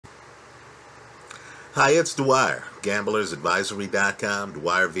Hi, it's Dwyer, gamblersadvisory.com,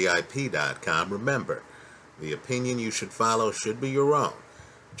 dwyervip.com. Remember, the opinion you should follow should be your own.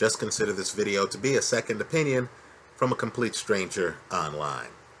 Just consider this video to be a second opinion from a complete stranger online.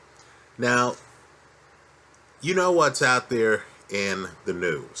 Now, you know what's out there in the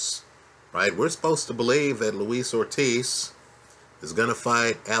news, right? We're supposed to believe that Luis Ortiz is going to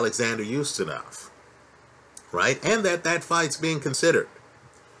fight Alexander Ustinov, right? And that fight's being considered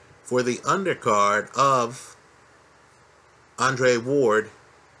for the undercard of Andre Ward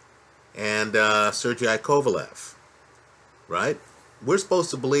and Sergey Kovalev, right? We're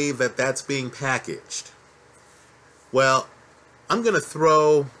supposed to believe that that's being packaged. Well, I'm going to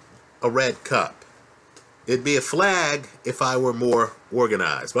throw a red cup. It'd be a flag if I were more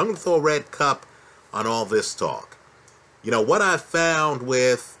organized, but I'm going to throw a red cup on all this talk. You know, what I've found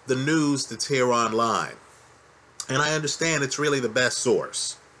with the news that's here online, and I understand it's really the best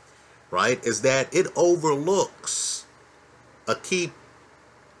source, right, is that it overlooks a key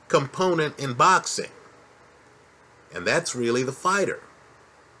component in boxing, and that's really the fighter,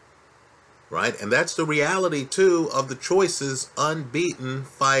 right? And that's the reality, too, of the choices unbeaten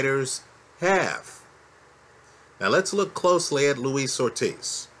fighters have. Now, let's look closely at Luis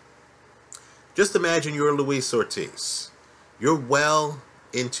Ortiz. Just imagine you're Luis Ortiz. You're well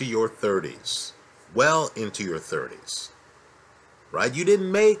into your 30s. Well into your 30s. Right? You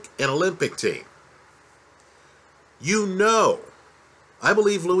didn't make an Olympic team. You know, I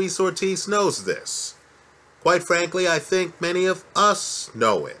believe Luis Ortiz knows this. Quite frankly, I think many of us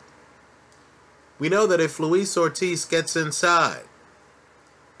know it. We know that if Luis Ortiz gets inside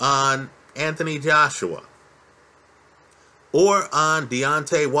on Anthony Joshua or on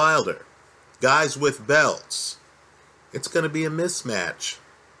Deontay Wilder, guys with belts, it's going to be a mismatch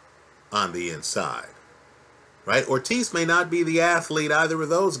on the inside. Right? Ortiz may not be the athlete either of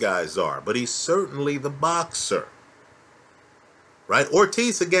those guys are, but he's certainly the boxer. Right?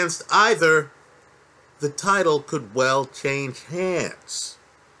 Ortiz against either, the title could well change hands.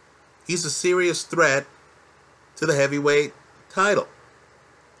 He's a serious threat to the heavyweight title.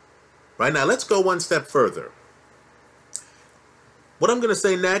 Right? Now, let's go one step further. What I'm going to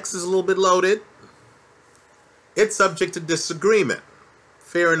say next is a little bit loaded. It's subject to disagreement.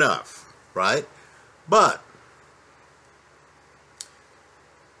 Fair enough. Right? But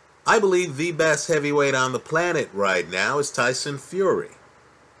I believe the best heavyweight on the planet right now is Tyson Fury.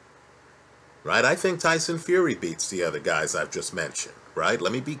 Right? I think Tyson Fury beats the other guys I've just mentioned. Right?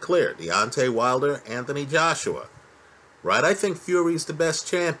 Let me be clear. Deontay Wilder, Anthony Joshua. Right? I think Fury's the best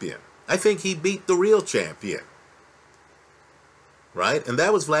champion. I think he beat the real champion. Right? And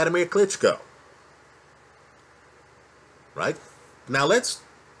that was Vladimir Klitschko. Right? Now let's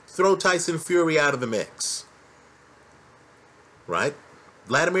throw Tyson Fury out of the mix. Right?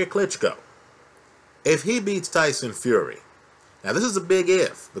 Vladimir Klitschko. If he beats Tyson Fury, now this is a big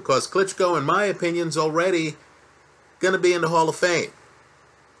if, because Klitschko, in my opinion, is already going to be in the Hall of Fame.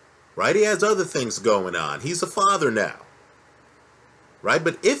 Right? He has other things going on. He's a father now. Right?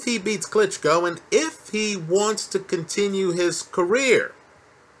 But if he beats Klitschko, and if he wants to continue his career,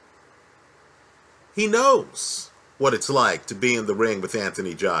 he knows what it's like to be in the ring with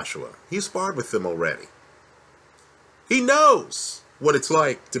Anthony Joshua. He sparred with him already. He knows what it's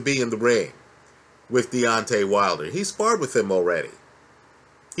like to be in the ring with Deontay Wilder. He sparred with him already.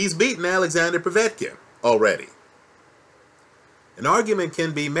 He's beaten Alexander Povetkin already. An argument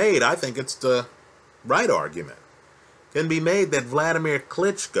can be made, I think it's the right argument, can be made that Vladimir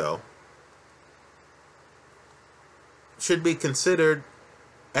Klitschko should be considered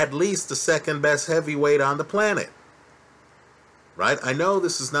at least the second best heavyweight on the planet. Right? I know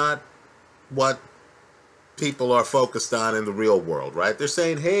this is not what people are focused on in the real world, right? They're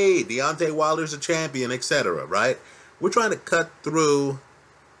saying, hey, Deontay Wilder's a champion, etc., right? We're trying to cut through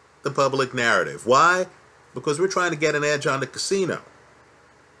the public narrative. Why? Because we're trying to get an edge on the casino.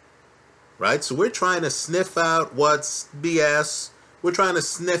 Right? So we're trying to sniff out what's BS. We're trying to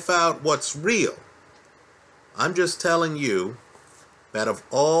sniff out what's real. I'm just telling you that of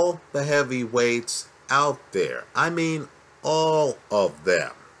all the heavyweights out there, I mean all of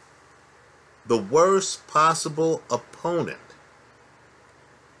them, the worst possible opponent,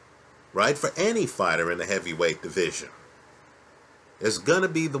 right, for any fighter in the heavyweight division is going to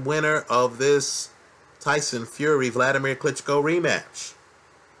be the winner of this Tyson Fury-Vladimir Klitschko rematch.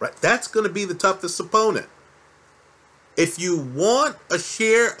 Right? That's going to be the toughest opponent. If you want a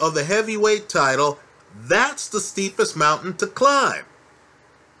share of the heavyweight title, that's the steepest mountain to climb.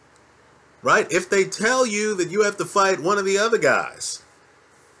 Right? If they tell you that you have to fight one of the other guys,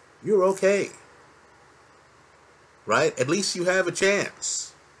 you're okay. Right? At least you have a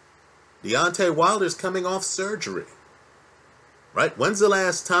chance. Deontay Wilder's coming off surgery. Right? When's the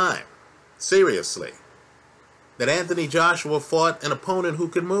last time, seriously, that Anthony Joshua fought an opponent who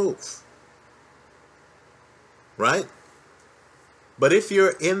could move? Right? But if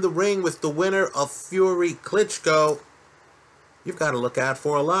you're in the ring with the winner of Fury Klitschko, you've got to look out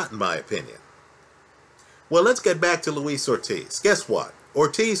for a lot, in my opinion. Well, let's get back to Luis Ortiz. Guess what?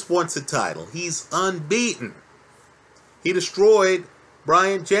 Ortiz wants a title. He's unbeaten. He destroyed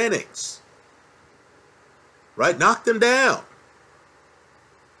Brian Jennings. Right? Knocked him down.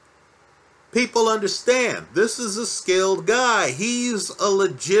 People understand this is a skilled guy. He's a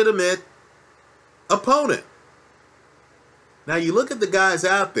legitimate opponent. Now you look at the guys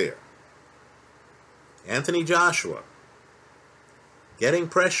out there. Anthony Joshua, getting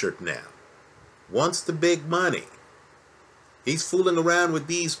pressured now, wants the big money. He's fooling around with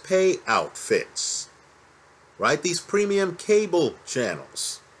these pay outfits, right? These premium cable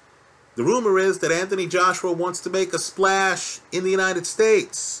channels. The rumor is that Anthony Joshua wants to make a splash in the United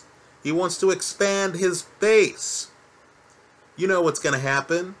States. He wants to expand his base. You know what's going to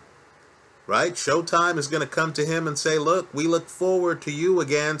happen, right? Showtime is going to come to him and say, look, we look forward to you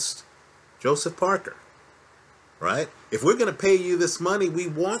against Joseph Parker, right? If we're going to pay you this money, we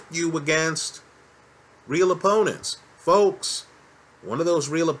want you against real opponents. Folks, one of those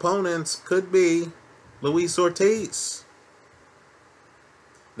real opponents could be Luis Ortiz.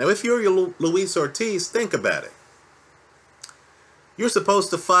 Now, if you're Luis Ortiz, think about it. You're supposed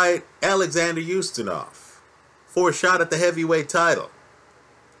to fight Alexander Ustinov for a shot at the heavyweight title.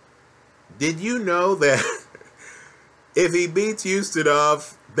 Did you know that if he beats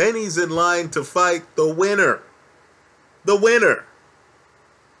Ustinov, then he's in line to fight the winner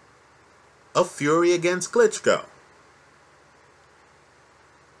of Fury against Klitschko?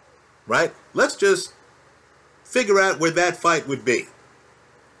 Right? Let's just figure out where that fight would be.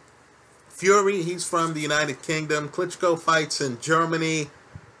 Fury, he's from the United Kingdom. Klitschko fights in Germany.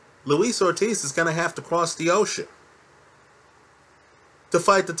 Luis Ortiz is going to have to cross the ocean to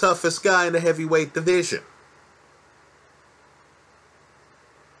fight the toughest guy in the heavyweight division.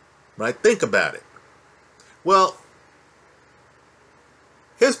 Right? Think about it. Well,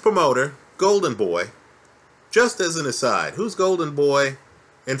 his promoter, Golden Boy, just as an aside, who's Golden Boy?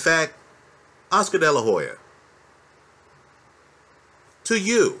 In fact, Oscar De La Hoya. To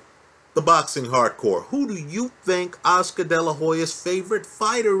you, the boxing hardcore, who do you think Oscar De La Hoya's favorite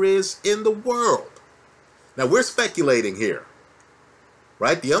fighter is in the world? Now, we're speculating here,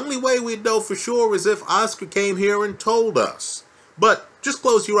 right? The only way we'd know for sure is if Oscar came here and told us. But just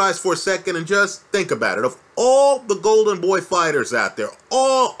close your eyes for a second and just think about it. Of all the Golden Boy fighters out there,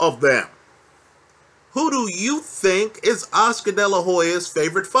 all of them, who do you think is Oscar De La Hoya's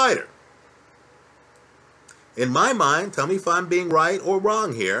favorite fighter? In my mind, tell me if I'm being right or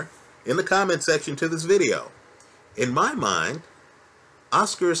wrong here in the comment section to this video. In my mind,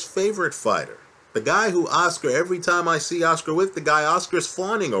 Oscar's favorite fighter, the guy who Oscar, every time I see Oscar with the guy, Oscar's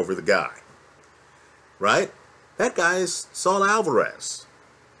fawning over the guy, right? That guy is Saul Alvarez.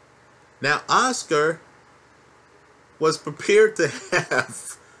 Now, Oscar was prepared to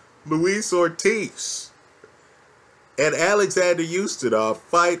have Luis Ortiz and Alexander Ustinov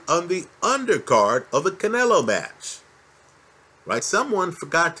fight on the undercard of a Canelo match. Right? Someone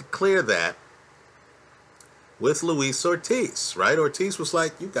forgot to clear that with Luis Ortiz, right? Ortiz was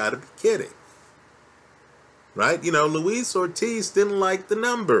like, you gotta be kidding. Right? You know, Luis Ortiz didn't like the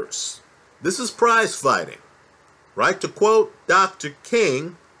numbers. This is prize fighting. Right? To quote Dr.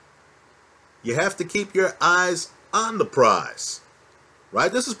 King, you have to keep your eyes on the prize.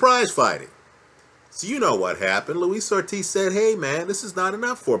 Right? This is prize fighting. So you know what happened. Luis Ortiz said, hey man, this is not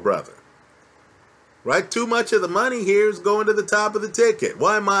enough for a brother. Right? Too much of the money here is going to the top of the ticket.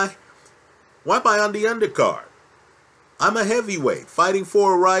 Why am I on the undercard? I'm a heavyweight fighting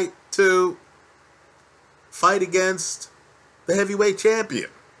for a right to fight against the heavyweight champion.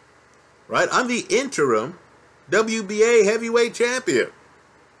 Right? I'm the interim WBA heavyweight champion.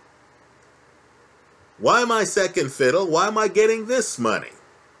 Why am I second fiddle? Why am I getting this money?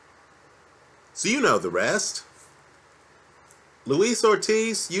 So you know the rest. Luis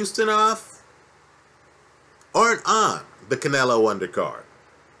Ortiz, Ustinov aren't on the Canelo undercard.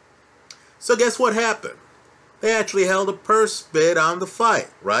 So guess what happened? They actually held a purse bid on the fight,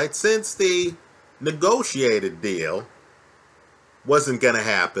 right? Since the negotiated deal wasn't going to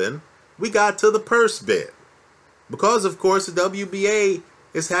happen, we got to the purse bid. Because, of course, the WBA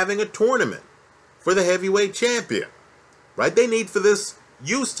is having a tournament for the heavyweight champion, right? They need for this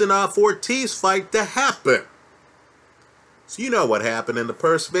Ustinov-Ortiz fight to happen. So you know what happened in the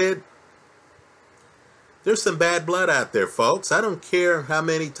purse bid? There's some bad blood out there, folks. I don't care how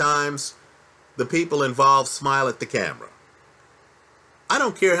many times the people involved smile at the camera. I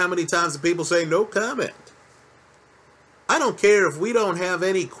don't care how many times the people say no comment. I don't care if we don't have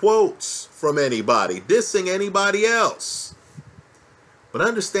any quotes from anybody dissing anybody else. But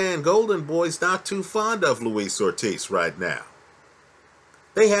understand, Golden Boy's not too fond of Luis Ortiz right now.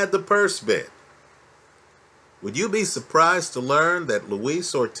 They had the purse bid. Would you be surprised to learn that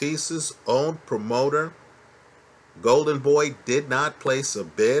Luis Ortiz's own promoter, Golden Boy, did not place a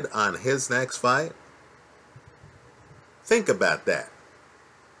bid on his next fight? Think about that.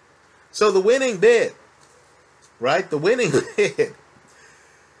 So the winning bid, right? The winning bid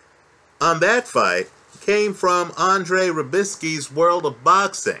on that fight came from Andre Rybicki's World of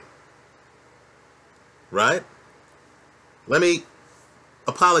Boxing, right? Let me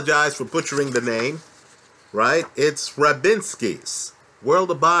apologize for butchering the name, right? It's Rybicki's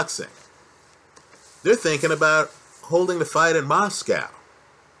World of Boxing. They're thinking about holding the fight in Moscow.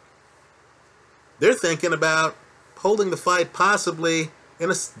 They're thinking about holding the fight possibly in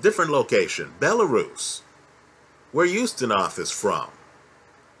a different location, Belarus, where Ustinov is from.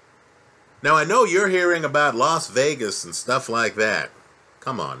 Now, I know you're hearing about Las Vegas and stuff like that.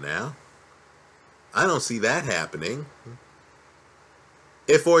 Come on now. I don't see that happening.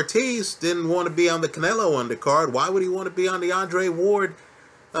 If Ortiz didn't want to be on the Canelo undercard, why would he want to be on the Andre Ward,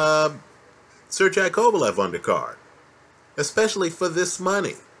 Sergey Kovalev undercard? Especially for this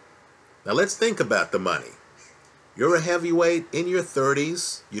money. Now, let's think about the money. You're a heavyweight in your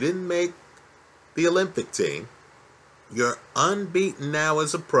 30s. You didn't make the Olympic team. You're unbeaten now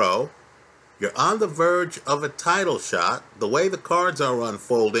as a pro. You're on the verge of a title shot. The way the cards are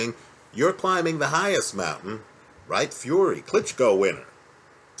unfolding, you're climbing the highest mountain, right? Fury, Klitschko winner.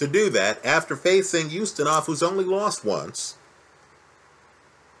 To do that after facing Ustinov, who's only lost once,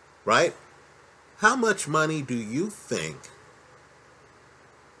 right? How much money do you think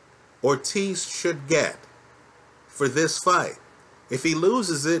Ortiz should get for this fight? If he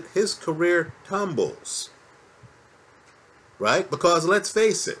loses it, his career tumbles, right? Because let's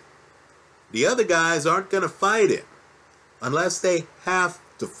face it, the other guys aren't going to fight him unless they have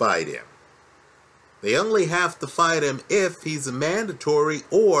to fight him. They only have to fight him if he's a mandatory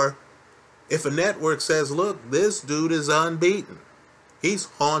or if a network says, look, this dude is unbeaten. He's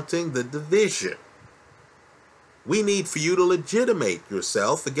haunting the division. We need for you to legitimate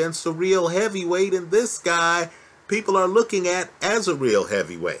yourself against a real heavyweight, and this guy people are looking at as a real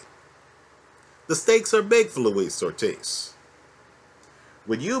heavyweight. The stakes are big for Luis Ortiz.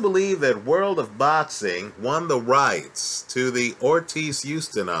 Would you believe that World of Boxing won the rights to the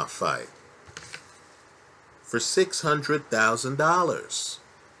Ortiz-Ustinov fight for $600,000?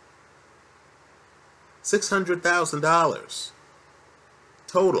 $600,000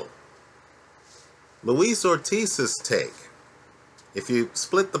 total. Luis Ortiz's take, if you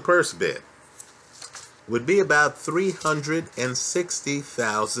split the purse bid, would be about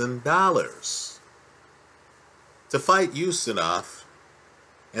 $360,000 to fight Ustinov.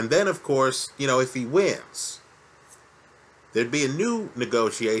 And then, of course, you know, if he wins, there'd be a new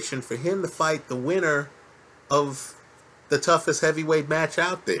negotiation for him to fight the winner of the toughest heavyweight match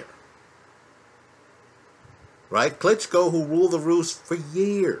out there. Right? Klitschko, who ruled the roost for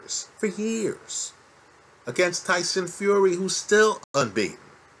years, against Tyson Fury, who's still unbeaten.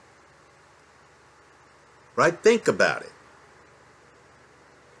 Right? Think about it.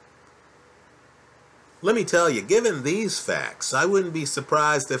 Let me tell you, given these facts, I wouldn't be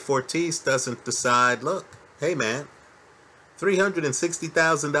surprised if Ortiz doesn't decide, look, hey man,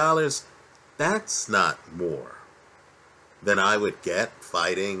 $360,000, that's not more than I would get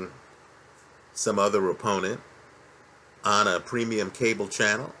fighting some other opponent on a premium cable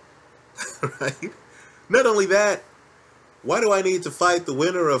channel, right? Not only that, why do I need to fight the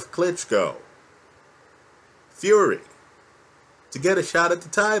winner of Klitschko, Fury, to get a shot at the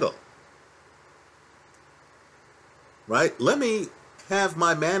title? Right? Let me have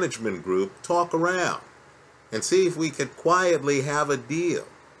my management group talk around and see if we could quietly have a deal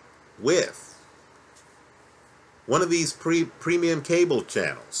with one of these premium cable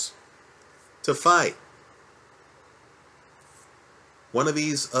channels to fight one of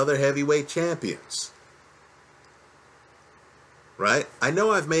these other heavyweight champions. Right? I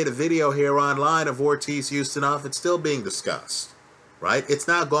know I've made a video here online of Ortiz-Ustinov. It's still being discussed. Right? It's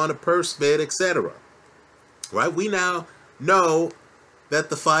now gone to purse bid, etc. Right? We now know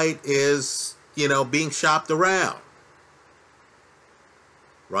that the fight is, you know, being shopped around.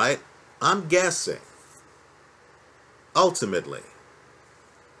 Right? I'm guessing, ultimately,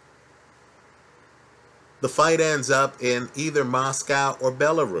 the fight ends up in either Moscow or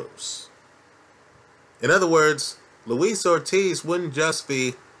Belarus. In other words, Luis Ortiz wouldn't just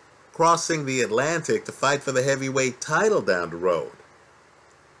be crossing the Atlantic to fight for the heavyweight title down the road,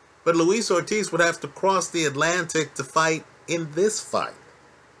 but Luis Ortiz would have to cross the Atlantic to fight in this fight.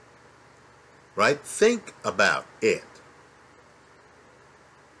 Right? Think about it.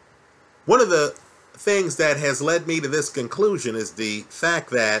 One of the things that has led me to this conclusion is the fact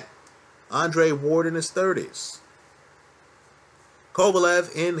that Andre Ward in his 30s,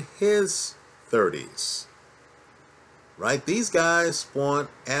 Kovalev in his 30s, right? These guys want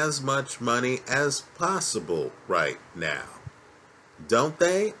as much money as possible right now, don't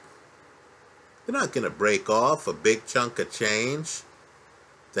they? They're not going to break off a big chunk of change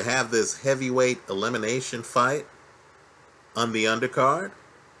to have this heavyweight elimination fight on the undercard.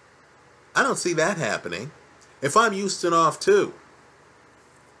 I don't see that happening. If I'm Ustinov too,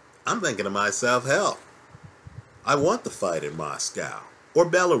 I'm thinking to myself, hell, I want the fight in Moscow or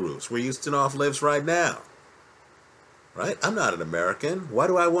Belarus, where Ustinov lives right now. Right? I'm not an American. Why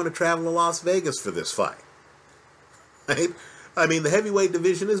do I want to travel to Las Vegas for this fight? Right? I mean, the heavyweight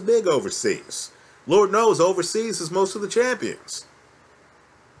division is big overseas. Lord knows overseas is most of the champions.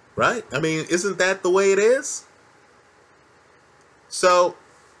 Right? I mean, isn't that the way it is? So,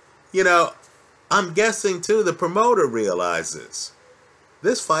 you know, I'm guessing too the promoter realizes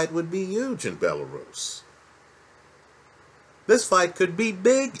this fight would be huge in Belarus. This fight could be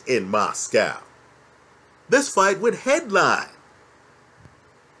big in Moscow. This fight would headline.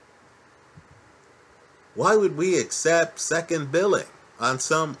 Why would we accept second billing on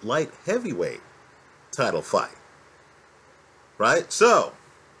some light heavyweight title fight? Right? So,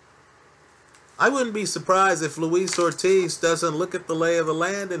 I wouldn't be surprised if Luis Ortiz doesn't look at the lay of the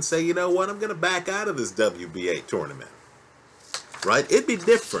land and say, you know what, I'm going to back out of this WBA tournament. Right? It'd be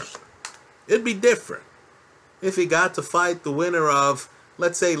different. It'd be different if he got to fight the winner of,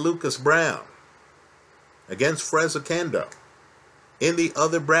 let's say, Lucas Brown against Frez Oquendo in the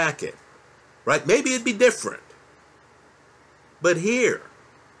other bracket. Right? Maybe it'd be different. But here,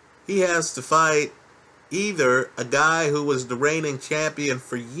 he has to fight either a guy who was the reigning champion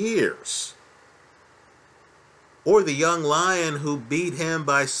for years, or the young lion who beat him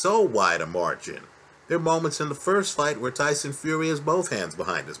by so wide a margin. There are moments in the first fight where Tyson Fury has both hands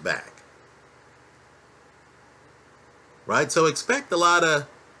behind his back. Right? So expect a lot of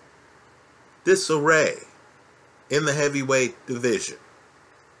disarray in the heavyweight division.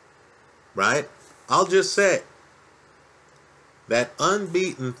 Right? I'll just say that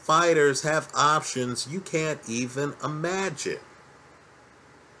unbeaten fighters have options you can't even imagine.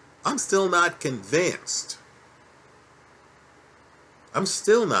 I'm still not convinced. I'm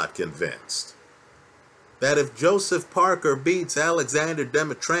still not convinced that if Joseph Parker beats Alexander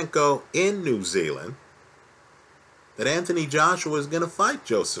Dmytrenko in New Zealand, that Anthony Joshua is going to fight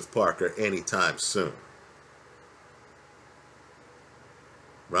Joseph Parker anytime soon.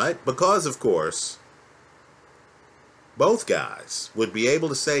 Right? Because, of course, both guys would be able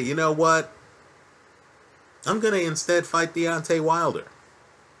to say, you know what? I'm going to instead fight Deontay Wilder.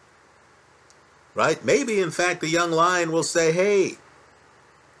 Right? Maybe, in fact, the young lion will say, hey,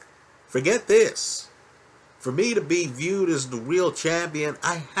 forget this. For me to be viewed as the real champion,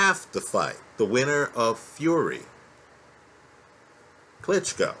 I have to fight the winner of Fury,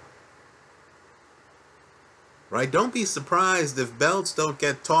 Klitschko. Right? Don't be surprised if belts don't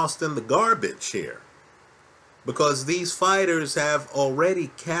get tossed in the garbage here, because these fighters have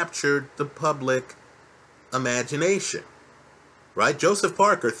already captured the public imagination. Right? Joseph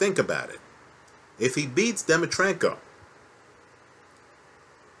Parker, think about it. If he beats Dmytrenko,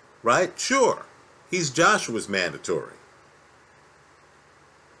 right? Sure, he's Joshua's mandatory.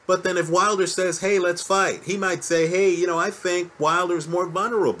 But then if Wilder says, hey, let's fight, he might say, hey, you know, I think Wilder's more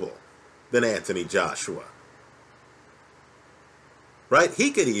vulnerable than Anthony Joshua. Right?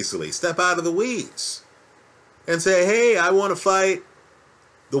 He could easily step out of the weeds and say, hey, I want to fight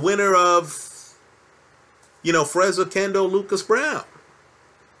the winner of, you know, Frez Oquendo, Lucas Brown.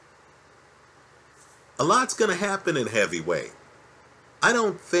 A lot's going to happen in heavyweight. I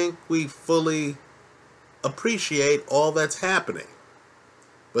don't think we fully appreciate all that's happening.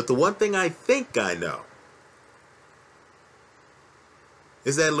 But the one thing I think I know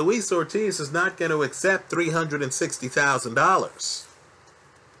is that Luis Ortiz is not going to accept $360,000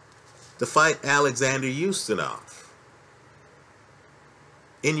 to fight Alexander Ustinov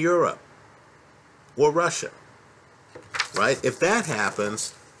in Europe or Russia. Right? If that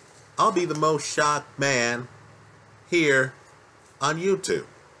happens, I'll be the most shocked man here on YouTube.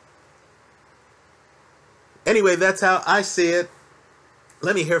 Anyway, that's how I see it.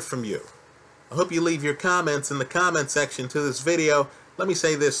 Let me hear from you. I hope you leave your comments in the comment section to this video. Let me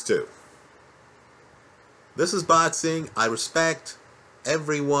say this too. This is boxing. I respect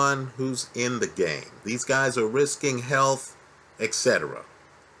everyone who's in the game. These guys are risking health, etc.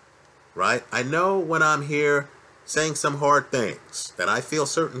 Right? I know when I'm here saying some hard things that I feel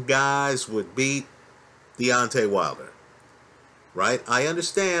certain guys would beat Deontay Wilder. Right? I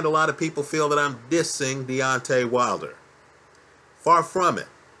understand a lot of people feel that I'm dissing Deontay Wilder. Far from it.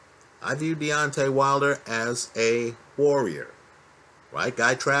 I view Deontay Wilder as a warrior. Right?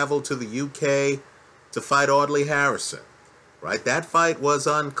 Guy traveled to the UK to fight Audley Harrison. Right? That fight was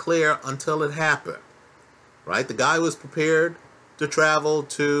unclear until it happened. Right? The guy was prepared to travel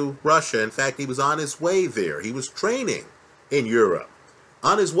to Russia. In fact, he was on his way there. He was training in Europe,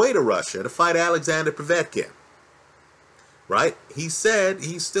 on his way to Russia to fight Alexander Povetkin. Right? He said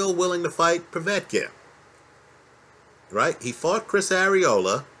he's still willing to fight Povetkin. Right? He fought Chris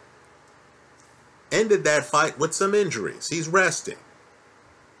Arreola, ended that fight with some injuries. He's resting.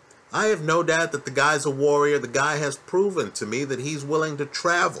 I have no doubt that the guy's a warrior. The guy has proven to me that he's willing to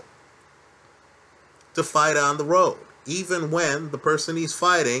travel to fight on the road, even when the person he's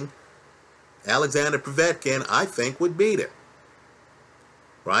fighting, Alexander Povetkin, I think would beat him.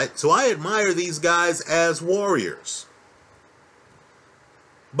 Right? So I admire these guys as warriors.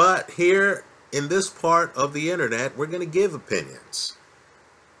 But here in this part of the internet, we're going to give opinions.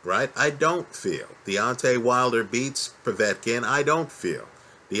 Right? I don't feel Deontay Wilder beats Povetkin. I don't feel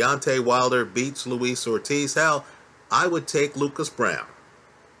Deontay Wilder beats Luis Ortiz. Hell, I would take Lucas Brown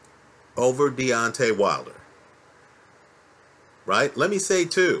over Deontay Wilder. Right? Let me say,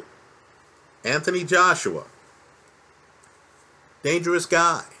 too, Anthony Joshua, dangerous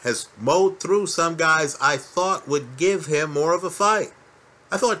guy, has mowed through some guys I thought would give him more of a fight.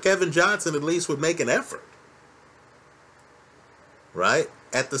 I thought Kevin Johnson at least would make an effort. Right?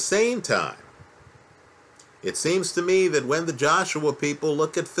 At the same time, it seems to me that when the Joshua people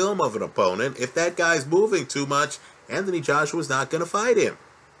look at film of an opponent, if that guy's moving too much, Anthony Joshua's not going to fight him.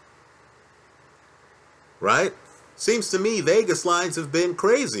 Right? Seems to me Vegas lines have been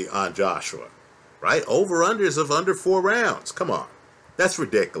crazy on Joshua. Right? Over-unders of under 4 rounds. Come on. That's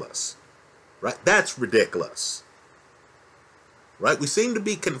ridiculous. Right? That's ridiculous. Right? We seem to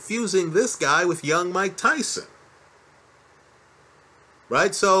be confusing this guy with young Mike Tyson.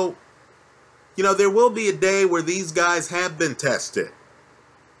 Right? So, you know, there will be a day where these guys have been tested,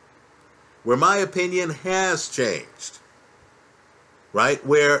 where my opinion has changed, right?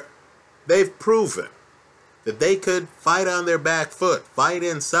 Where they've proven that they could fight on their back foot, fight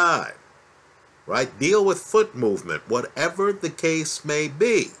inside, right? Deal with foot movement, whatever the case may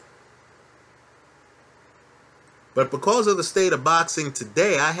be. But because of the state of boxing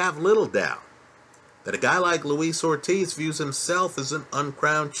today, I have little doubt that a guy like Luis Ortiz views himself as an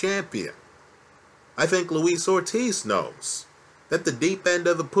uncrowned champion. I think Luis Ortiz knows that the deep end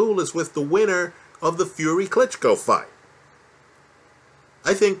of the pool is with the winner of the Fury-Klitschko fight.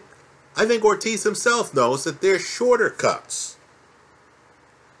 I think Ortiz himself knows that there's shorter cuts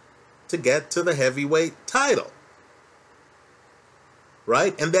to get to the heavyweight title.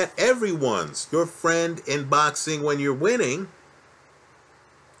 Right? And that everyone's your friend in boxing when you're winning.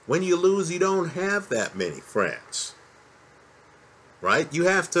 When you lose, you don't have that many friends. Right? You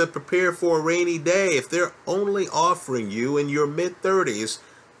have to prepare for a rainy day. If they're only offering you in your mid-30s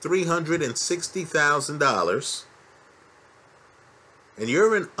 $360,000, and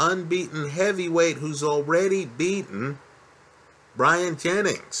you're an unbeaten heavyweight who's already beaten Brian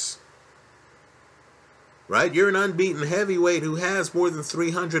Jennings. Right? You're an unbeaten heavyweight who has more than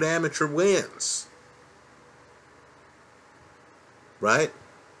 300 amateur wins. Right?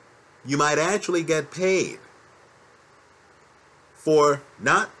 You might actually get paid for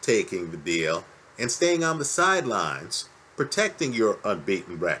not taking the deal and staying on the sidelines, protecting your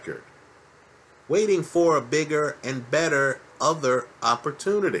unbeaten record, waiting for a bigger and better other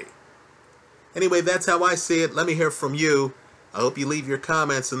opportunity. Anyway, that's how I see it. Let me hear from you. I hope you leave your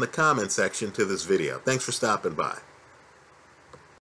comments in the comment section to this video. Thanks for stopping by.